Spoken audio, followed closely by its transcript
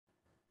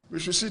We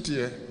should sit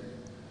here,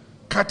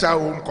 cut our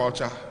own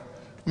culture.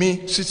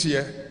 Me, sit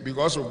here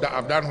because of that.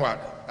 I've done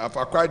what? I've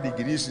acquired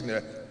degrees in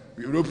the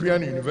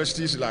European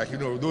universities, like,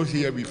 those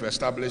here we've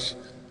established.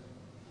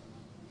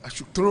 I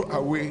should throw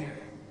away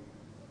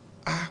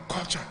our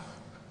culture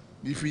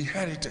we've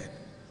inherited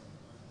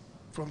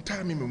from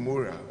time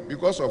immemorial.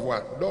 Because of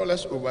what?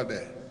 Dollars over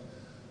there.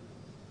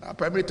 I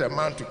permit a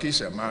man to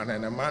kiss a man,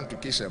 and a man to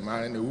kiss a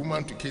man, and a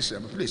woman to kiss a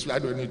man. Please, I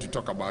don't need to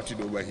talk about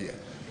it over here.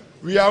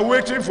 We are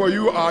waiting for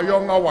you, our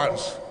younger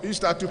ones. You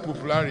start to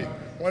popularity.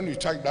 When you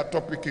check that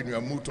topic in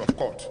your Moot of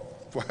court,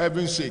 for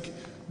heaven's sake,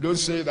 don't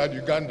say that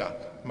Uganda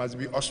must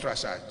be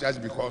ostracized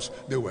just because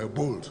they were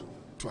bold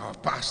to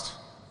have passed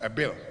a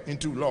bill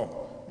into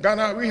law.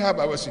 Ghana, we have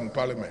ours in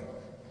parliament.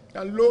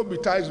 And lo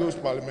betides those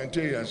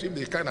parliamentarians, if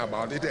they can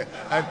about it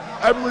and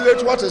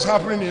emulate what is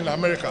happening in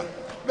America,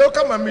 they'll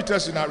come and meet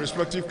us in our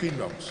respective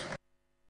kingdoms.